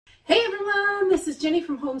Hey everyone, this is Jenny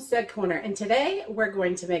from Homestead Corner, and today we're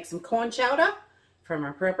going to make some corn chowder from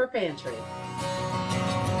our prepper pantry.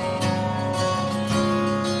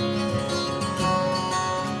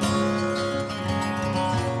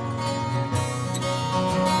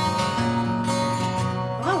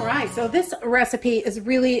 Alright, so this recipe is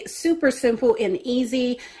really super simple and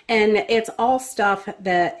easy, and it's all stuff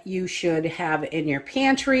that you should have in your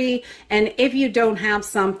pantry. And if you don't have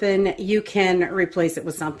something, you can replace it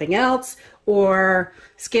with something else or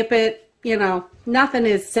skip it. You know, nothing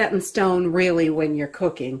is set in stone really when you're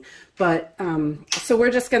cooking. But so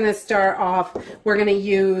we're just going to start off. We're going to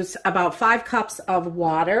use about 5 cups of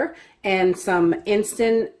water and some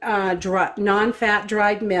instant non-fat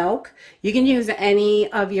dried milk. You can use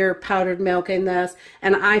any of your powdered milk in this.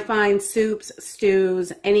 And I find soups,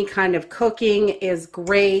 stews, any kind of cooking is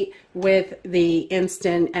great with the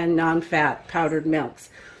instant and non-fat powdered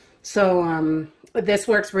milks. So this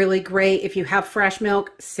works really great. If you have fresh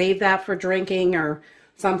milk, save that for drinking or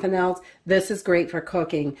something else. This is great for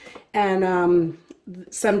cooking. And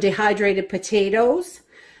some dehydrated potatoes,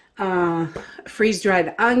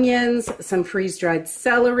 freeze-dried onions, some freeze-dried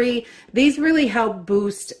celery. These really help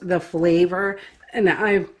boost the flavor, and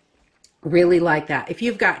I really like that. If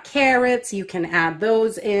you've got carrots, you can add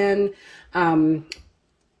those in.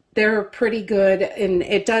 They're pretty good, and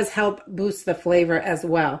it does help boost the flavor as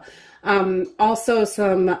well. Also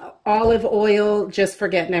some olive oil just for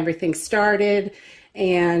getting everything started,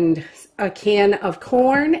 and a can of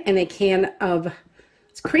corn and a can of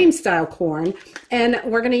cream style corn. And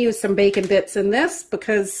we're going to use some bacon bits in this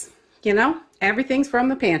because, you know, everything's from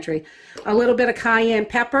the pantry. A little bit of cayenne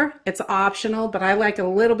pepper, it's optional, but I like a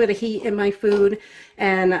little bit of heat in my food,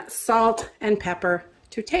 and salt and pepper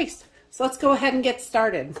to taste. So let's go ahead and get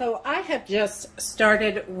started. So I have just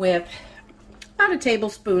started with about a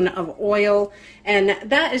tablespoon of oil, and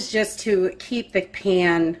that is just to keep the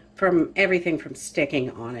pan from everything from sticking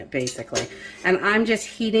on it, basically. And I'm just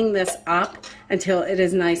heating this up until it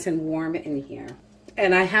is nice and warm in here.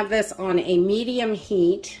 And I have this on a medium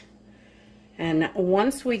heat, and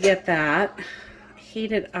once we get that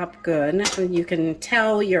heated up good, you can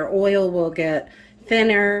tell your oil will get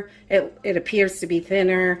thinner. It appears to be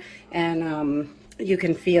thinner, and you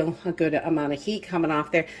can feel a good amount of heat coming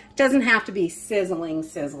off there. It doesn't have to be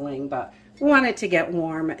sizzling, but we want it to get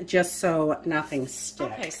warm just so nothing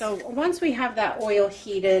sticks. Okay, so once we have that oil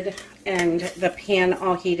heated and the pan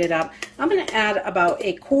all heated up, I'm going to add about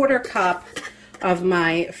a 1/4 cup of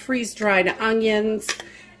my freeze-dried onions,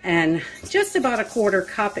 and just about a 1/4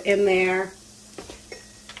 cup in there.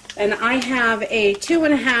 And I have a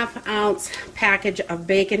 2.5 ounce package of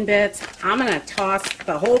bacon bits. I'm going to toss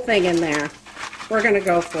the whole thing in there. We're going to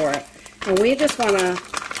go for it. And we just want to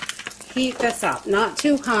heat this up. Not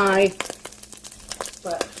too high,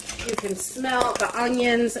 but you can smell the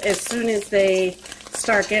onions as soon as they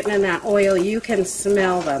start getting in that oil. You can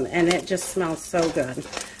smell them, and it just smells so good.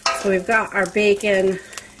 So we've got our bacon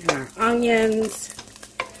and our onions,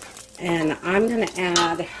 and I'm going to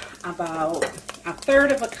add about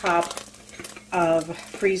 1/3 cup of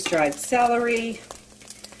freeze-dried celery,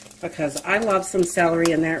 because I love some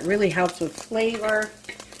celery in there. It really helps with flavor.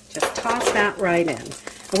 Just toss that right in.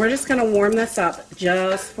 And we're just going to warm this up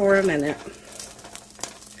just for a minute.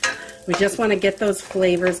 We just want to get those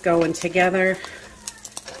flavors going together.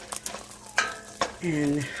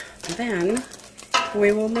 And then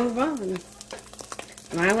we will move on.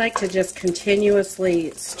 And I like to just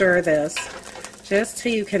continuously stir this just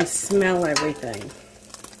till you can smell everything.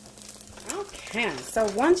 Okay, so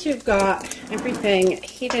once you've got everything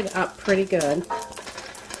heated up pretty good,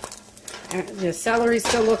 the celery's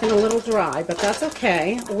still looking a little dry, but that's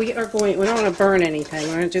okay. We don't want to burn anything.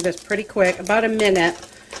 We're going to do this pretty quick, about a minute,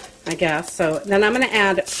 I guess. So then I'm going to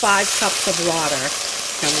add 5 cups of water.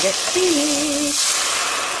 It's going to get steamy.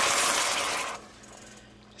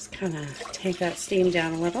 Just kind of take that steam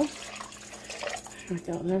down a little. There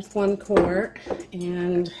we go. There's 1 quart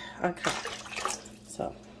and a cup.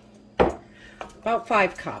 So about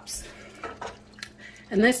 5 cups.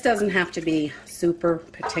 And this doesn't have to be super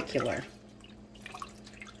particular.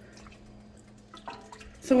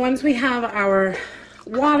 So once we have our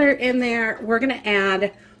water in there, we're going to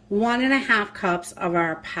add 1.5 cups of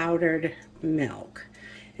our powdered milk.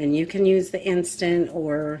 And you can use the instant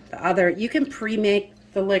or the other. You can pre-make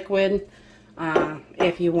the liquid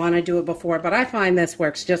if you want to do it before, but I find this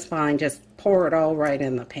works just fine. Just pour it all right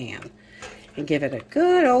in the pan and give it a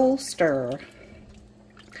good old stir.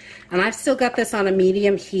 And I've still got this on a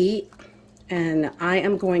medium heat, and I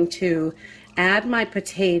am going to add my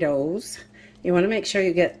potatoes. You want to make sure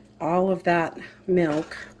you get all of that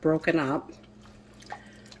milk broken up.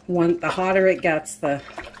 the hotter it gets, the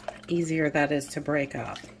easier that is to break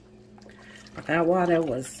up. But that water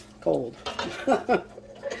was cold.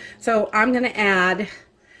 So I'm going to add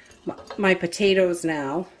my potatoes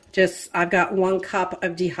now. I've got 1 cup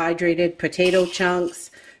of dehydrated potato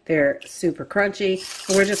chunks. They're super crunchy.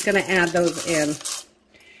 And we're just going to add those in.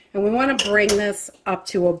 And we want to bring this up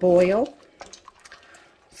to a boil.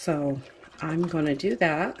 So I'm going to do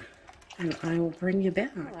that, and I will bring you back.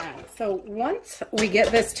 All right, so once we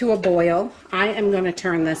get this to a boil, I am going to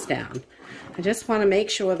turn this down. I just want to make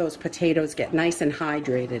sure those potatoes get nice and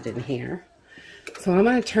hydrated in here. So I'm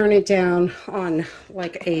going to turn it down on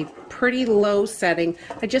like a pretty low setting.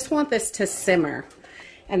 I just want this to simmer.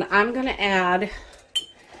 And I'm going to add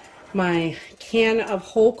my can of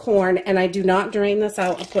whole corn, and I do not drain this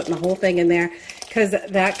out. I'm putting the whole thing in there because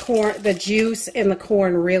that corn, the juice in the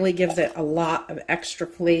corn really gives it a lot of extra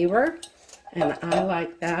flavor, and I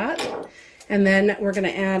like that. And then we're going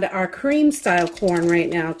to add our cream style corn right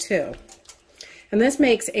now too. And this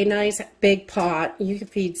makes a nice big pot. You can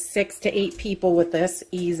feed 6 to 8 people with this,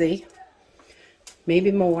 easy.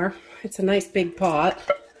 Maybe more. It's a nice big pot.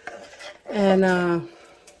 And I'm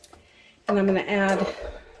going to add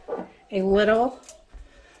a little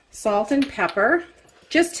salt and pepper,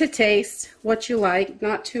 just to taste what you like.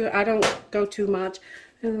 Not too, I don't go too much.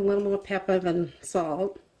 And a little more pepper than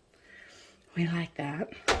salt. We like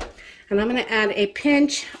that. And I'm going to add a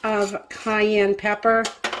pinch of cayenne pepper.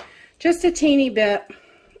 Just a teeny bit.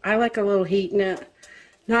 I like a little heat in it.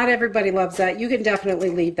 Not everybody loves that. You can definitely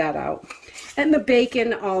leave that out. And the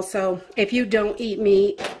bacon also. If you don't eat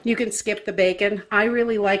meat, you can skip the bacon. I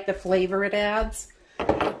really like the flavor it adds.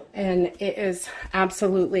 And it is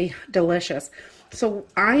absolutely delicious. So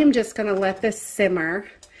I am just going to let this simmer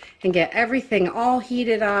and get everything all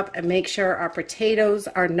heated up and make sure our potatoes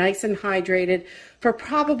are nice and hydrated for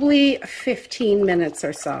probably 15 minutes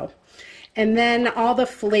or so. And then all the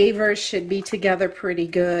flavors should be together pretty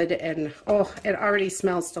good, and oh, it already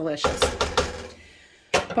smells delicious.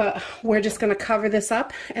 But we're just going to cover this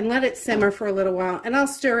up and let it simmer for a little while, and I'll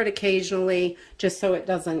stir it occasionally just so it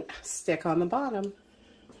doesn't stick on the bottom.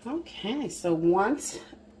 Okay, so once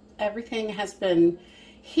everything has been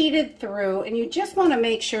heated through, and you just want to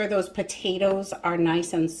make sure those potatoes are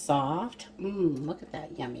nice and soft. Look at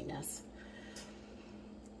that yumminess.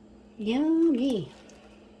 Yummy.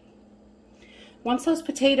 Once those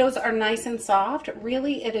potatoes are nice and soft,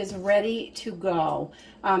 really it is ready to go.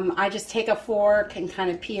 I just take a fork and kind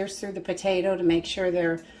of pierce through the potato to make sure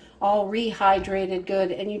they're all rehydrated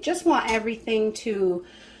good. And you just want everything to,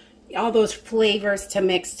 all those flavors to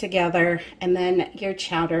mix together, and then your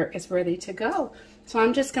chowder is ready to go. So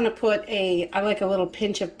I'm just going to put I like a little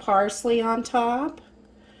pinch of parsley on top.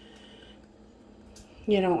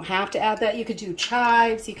 You don't have to add that. You could do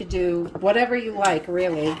chives. You could do whatever you like,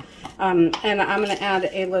 really. And I'm going to add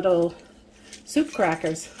a little soup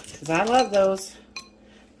crackers because I love those.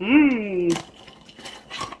 And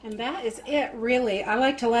that is it, really. I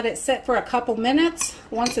like to let it sit for a couple minutes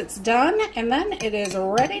once it's done, and then it is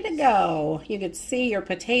ready to go. You can see your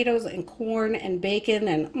potatoes and corn and bacon,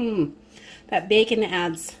 and that bacon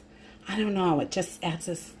adds, I don't know, it just adds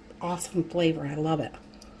this awesome flavor. I love it.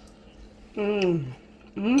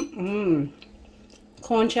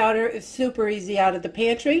 Corn chowder is super easy out of the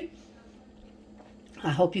pantry. I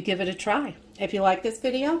hope you give it a try. If you like this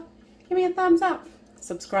video, give me a thumbs up.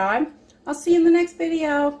 Subscribe. I'll see you in the next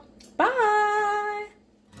video. Bye!